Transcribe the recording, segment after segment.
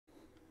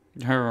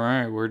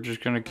Alright, we're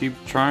just gonna keep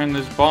trying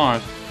this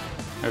boss.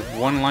 I have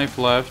 1 life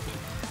left.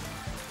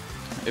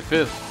 If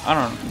it, I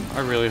don't know,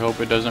 I really hope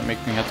it doesn't make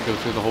me have to go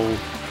through the whole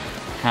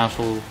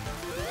castle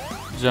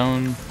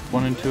zone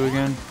 1 and 2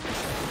 again.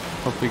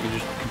 Hopefully we can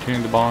just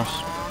continue the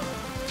boss.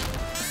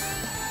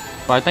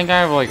 But I think I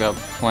have like a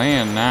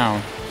plan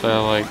now.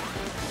 So like,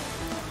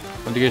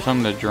 I went to get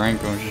something to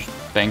drink and was just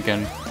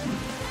thinking.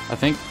 I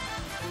think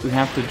we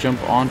have to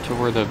jump onto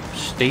where the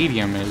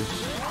stadium is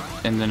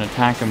and then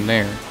attack him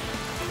there.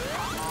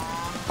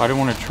 But I don't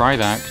want to try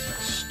that because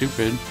it's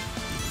stupid.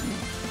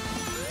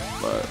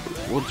 But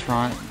we'll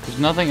try it because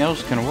nothing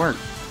else can work.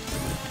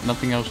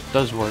 Nothing else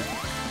does work.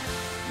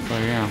 So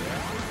yeah.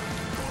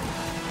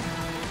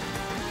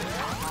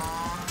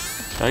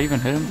 Did I even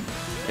hit him?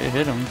 It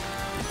hit him.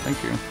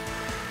 Thank you.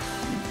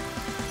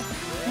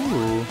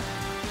 Ooh.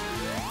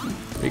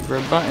 Big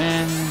red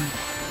button.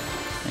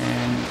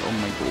 And oh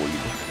my god.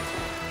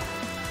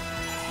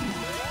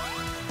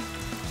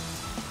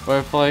 But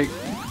if like,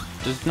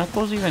 does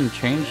Knuckles even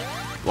change?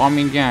 Well, I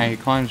mean, yeah, he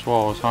climbs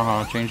walls.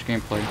 Haha, change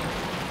gameplay.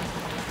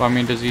 But I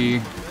mean, does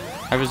he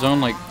have his own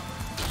like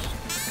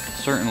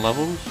certain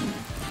levels?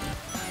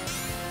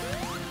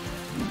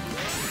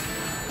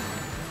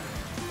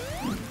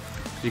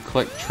 Does he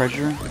collect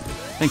treasure?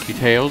 Thank you,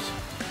 Tails.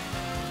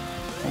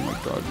 Oh my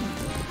god.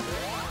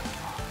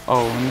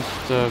 Oh, and this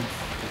is the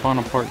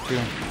final part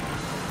too.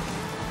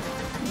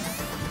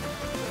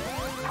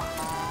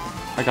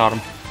 I got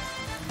him.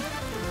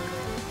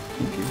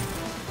 Thank you.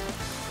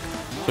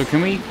 So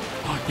can we...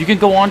 You can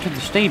go on to the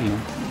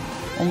stadium.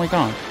 Oh my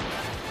god.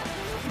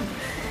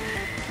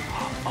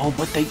 Oh,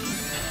 but they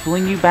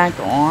fling you back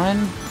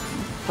on?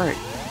 Frick.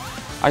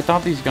 I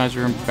thought these guys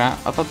were I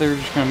thought they were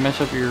just gonna mess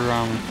up your,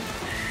 I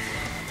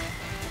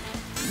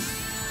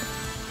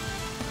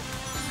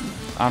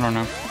don't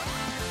know. I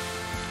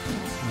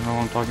don't know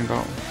what I'm talking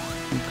about.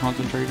 I'm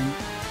concentrating.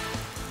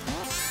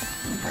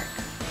 Frick.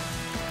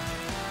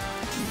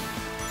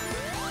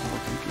 Oh,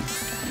 thank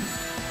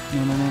you.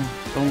 No, no, no.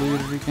 Don't leave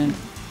it if you can.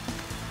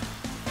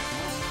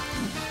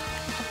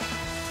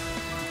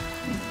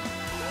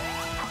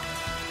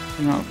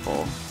 Do not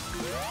fall.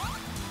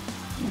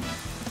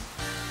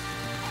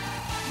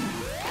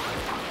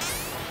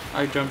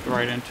 I jumped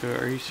right into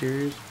it. Are you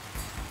serious?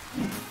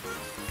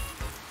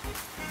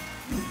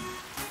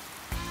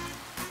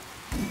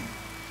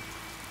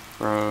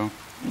 Bro.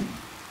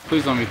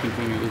 Please let me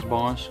continue this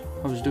boss.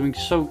 I was doing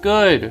so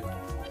good.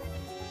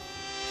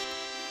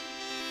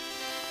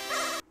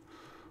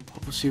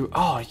 We'll see.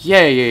 Oh,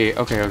 yeah.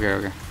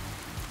 Okay.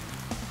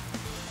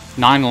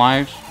 9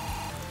 lives.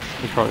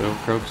 That's probably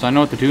overkill, because I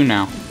know what to do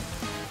now.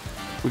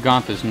 We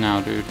got this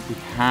now, dude. We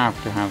have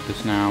to have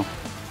this now.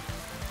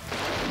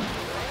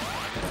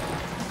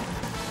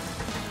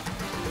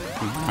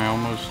 I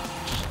almost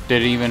just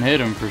didn't even hit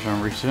him for some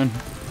reason.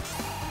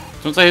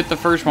 Once I hit the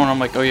first one, I'm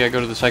like, oh yeah, go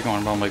to the second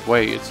one. But I'm like,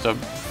 wait, it's the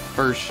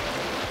first,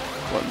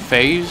 what,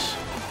 phase?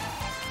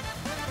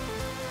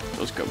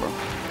 Let's go, bro.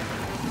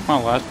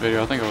 My last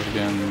video, I think I was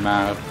getting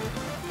mad.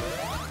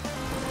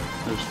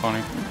 It was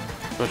funny,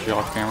 especially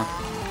off camera.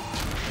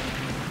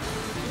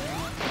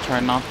 I try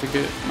not to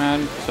get mad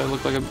because I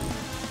look like a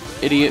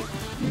idiot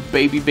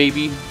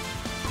baby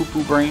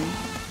poo-poo brain,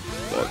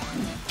 but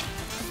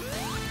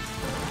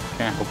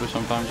can't help it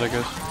sometimes, I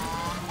guess.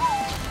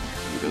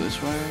 We go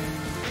this way.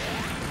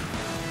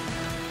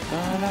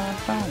 Da, da,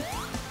 da.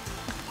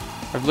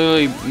 I've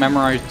literally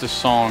memorized this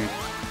song.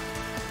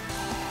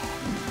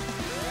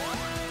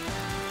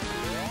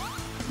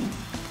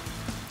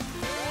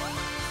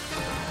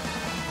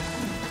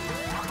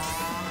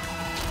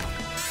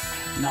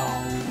 No.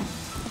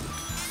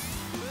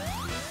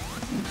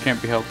 Can't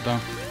be helped though.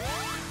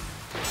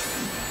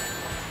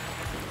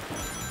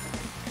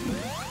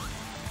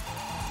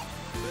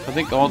 I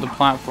think all the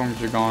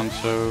platforms are gone,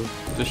 so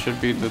this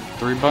should be the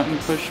 3-button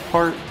push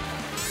part.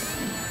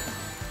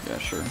 Yeah,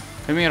 sure.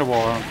 Hit me at a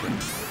wall, I don't care.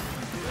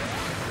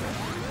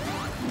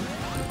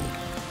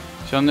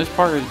 So on this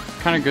part, it's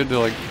kind of good to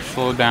like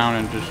slow down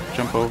and just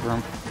jump over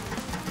them.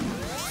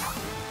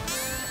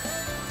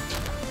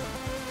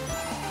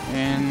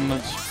 And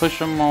let's push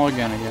them all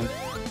again.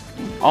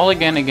 All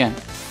again.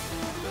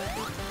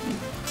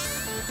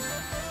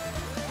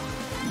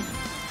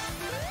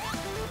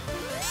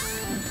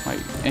 My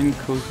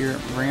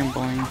incoherent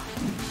rambling.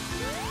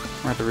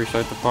 I have to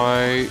restart the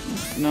fight.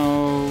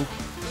 No.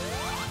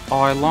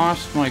 Oh, I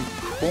lost my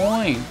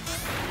coin.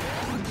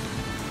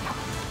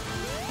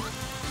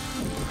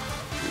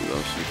 Dude, that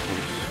was so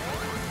close.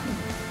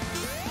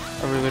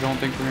 I really don't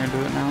think we're gonna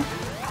do it now.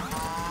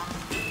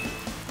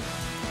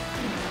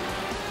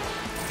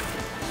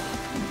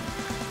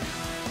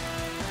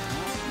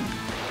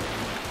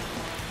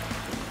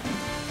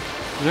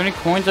 Is there any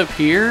coins up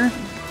here?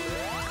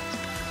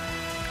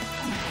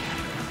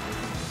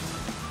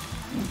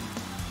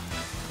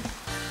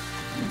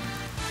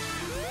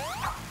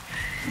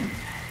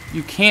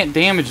 You can't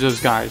damage those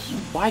guys.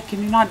 Why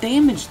can you not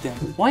damage them?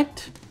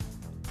 What?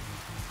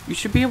 You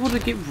should be able to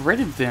get rid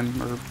of them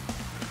or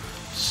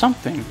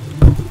something.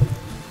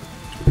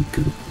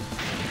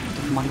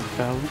 Money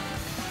fell.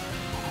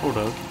 Hold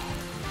up.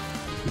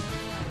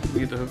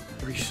 Need to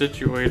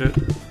resituate it.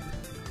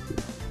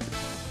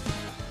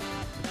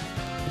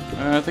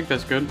 I think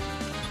that's good.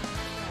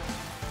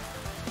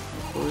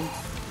 Hopefully.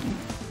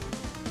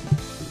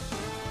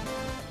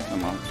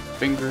 Come on,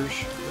 fingers.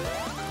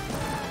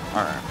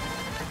 Alright.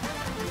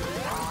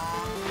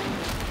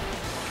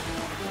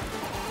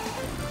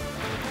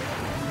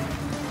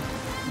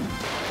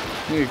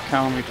 I need to count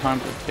how many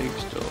times it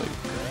takes to like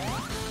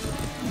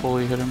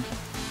fully hit him.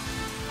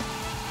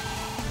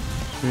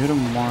 So we hit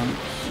him once.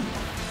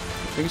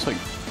 I think it's like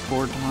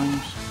 4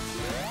 times.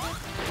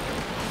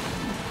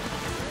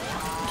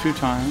 2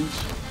 times.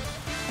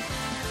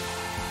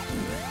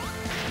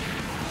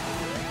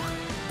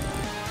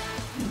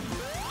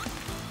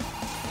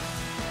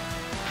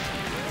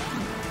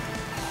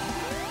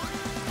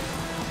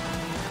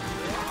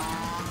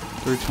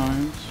 Three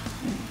times.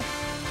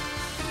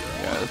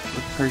 Yeah, I'm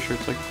pretty sure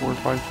it's like 4 or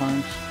 5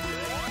 times.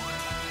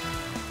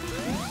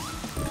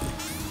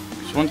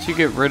 So once you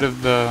get rid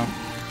of the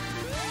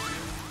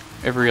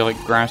every like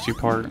grassy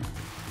part,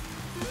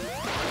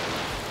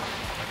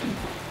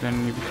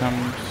 then you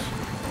become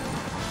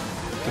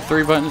the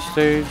 3-button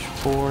stage,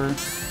 4,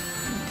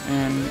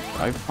 and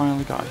I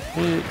finally got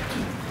hit.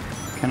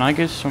 Can I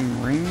get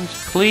some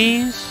rings,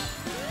 please?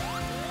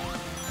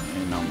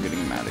 And now I'm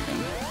getting mad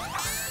again.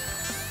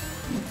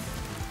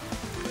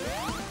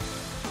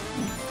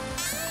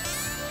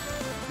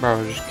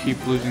 Bro, I just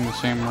keep losing the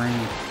same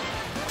ring.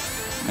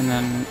 And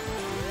then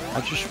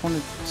I just want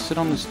to sit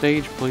on the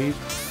stage, please.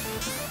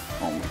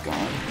 Oh my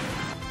god.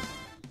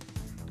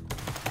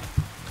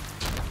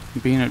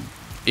 I'm being an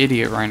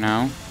idiot right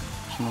now.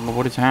 I don't know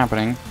what is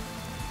happening.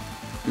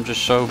 I'm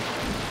just so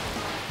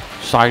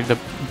excited to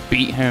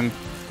beat him.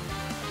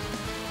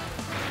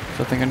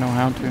 So I think I know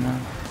how to now.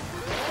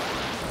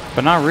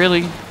 But not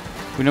really.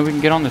 We know we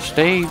can get on the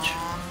stage.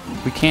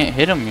 We can't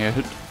hit him yet.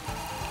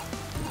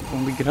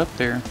 When we get up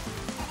there.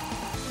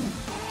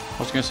 I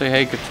was gonna say,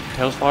 hey, could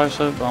Tails fly us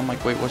up? But I'm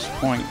like, wait, what's the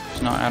point?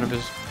 He's not out of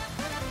his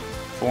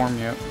form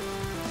yet.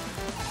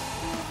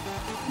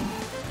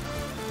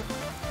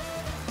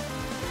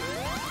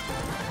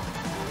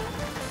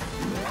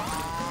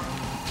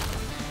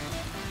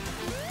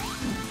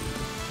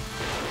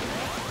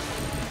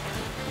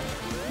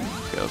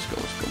 Okay, let's go,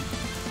 let's go.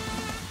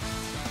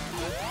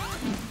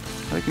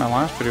 I think my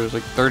last video was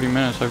like 30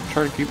 minutes. I've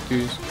tried to keep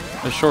these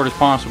as short as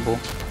possible.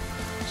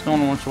 Because no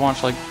one wants to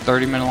watch like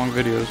 30-minute long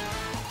videos.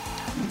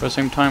 But at the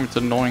same time, it's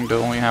annoying to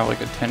only have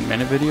like a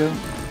 10-minute video.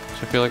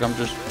 So I feel like I'm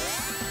just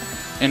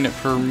in it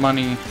for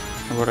money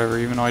or whatever,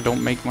 even though I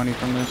don't make money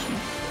from this.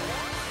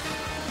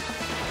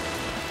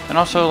 And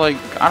also, like,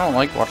 I don't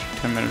like watching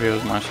 10-minute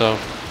videos myself.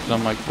 Because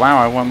I'm like, wow,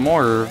 I want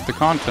more of the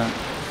content.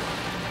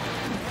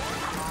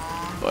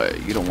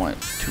 But you don't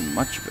want too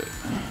much of it.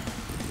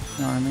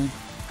 You know what I mean?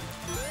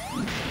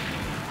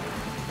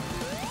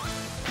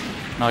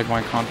 Not like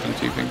my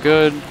content's even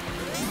good.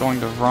 Going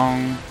the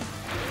wrong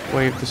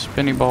way of the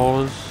spinny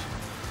balls.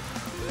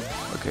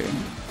 Okay,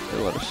 they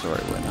let us the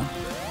right way now.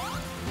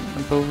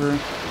 Jump over.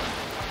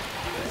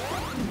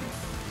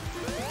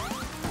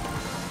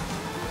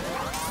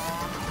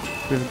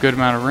 We have a good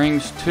amount of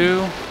rings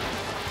too.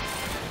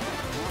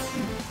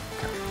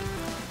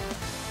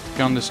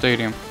 Get on the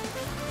stadium.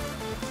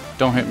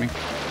 Don't hit me,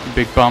 you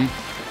big bum.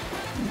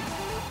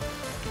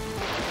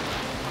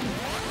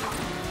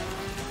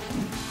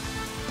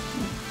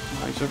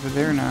 Oh, he's over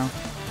there now.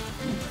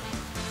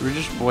 Should we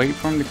just wait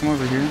for him to come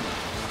over here?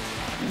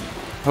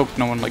 Hope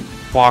no one like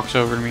walks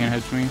over to me and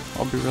hits me.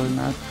 I'll be really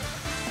mad.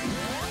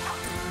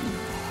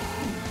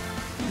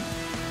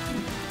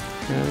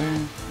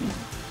 Okay.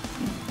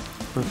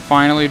 We're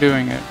finally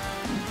doing it.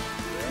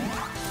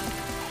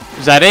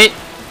 Is that it?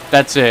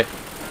 That's it.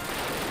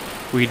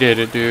 We did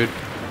it, dude.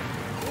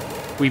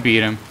 We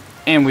beat him.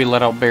 And we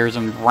let out bears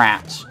and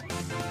rats.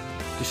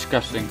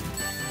 Disgusting.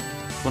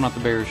 Well, not the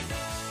bears.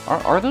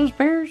 Are those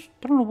bears?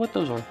 I don't know what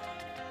those are.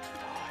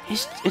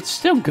 It's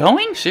still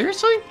going?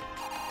 Seriously?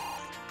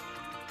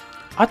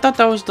 I thought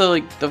that was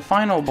the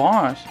final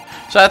boss.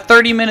 So that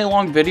 30-minute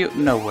long video?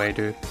 No way,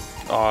 dude.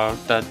 Oh,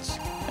 that's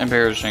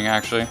embarrassing,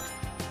 actually.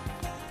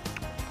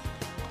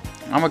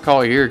 I'm gonna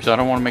call it here because I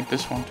don't want to make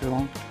this one too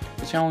long.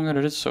 Let's see how long it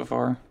is so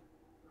far.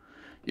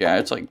 Yeah,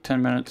 it's like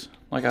 10 minutes.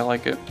 Like, I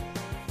like it.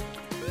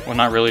 Well,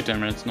 not really 10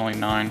 minutes, only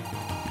 9.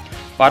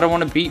 But I don't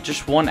want to beat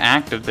just one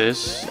act of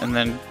this and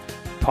then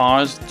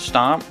pause,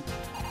 stop.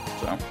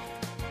 So,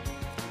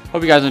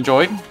 hope you guys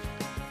enjoyed.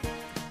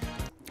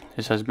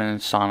 This has been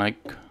Sonic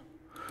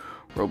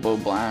Robo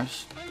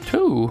Blast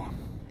 2.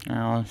 And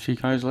I'll see you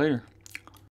guys later.